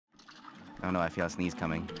Oh no, I feel a sneeze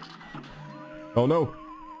coming. Oh no!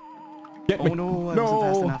 Get me! Oh no, I no! wasn't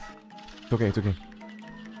fast enough. It's okay, it's okay.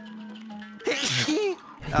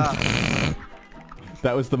 Oh.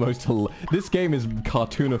 That was the most this game is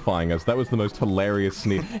cartoonifying us. That was the most hilarious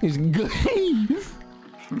sneeze. He's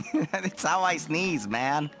It's how I sneeze,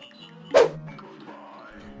 man.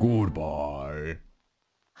 Goodbye.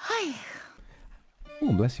 Hi.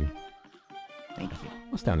 Oh, bless you. Thank you.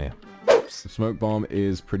 What's down here? The smoke bomb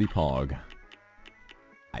is pretty pog.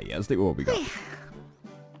 Hey, let's take what we got.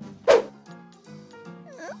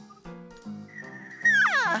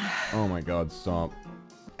 Oh my god, stop.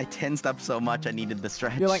 I tensed up so much I needed the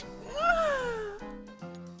stretch. You're like...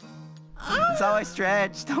 That's how I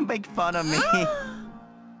stretch. Don't make fun of me.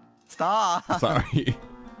 Stop. Sorry.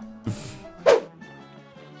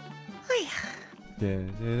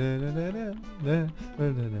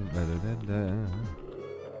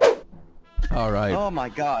 Alright. Oh my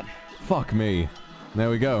god. Fuck me. There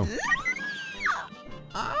we go.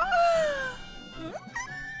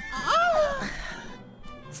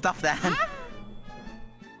 Stop that.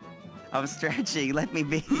 I'm stretching. Let me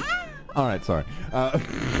be. Alright, sorry.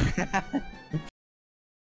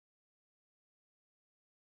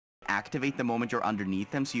 Activate the moment you're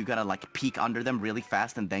underneath them, so you gotta like peek under them really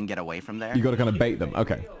fast and then get away from there. You gotta kind of bait them.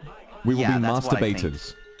 Okay. We will be master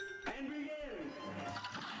baiters.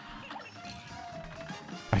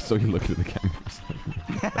 I saw you looking at the camera for a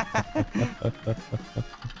second.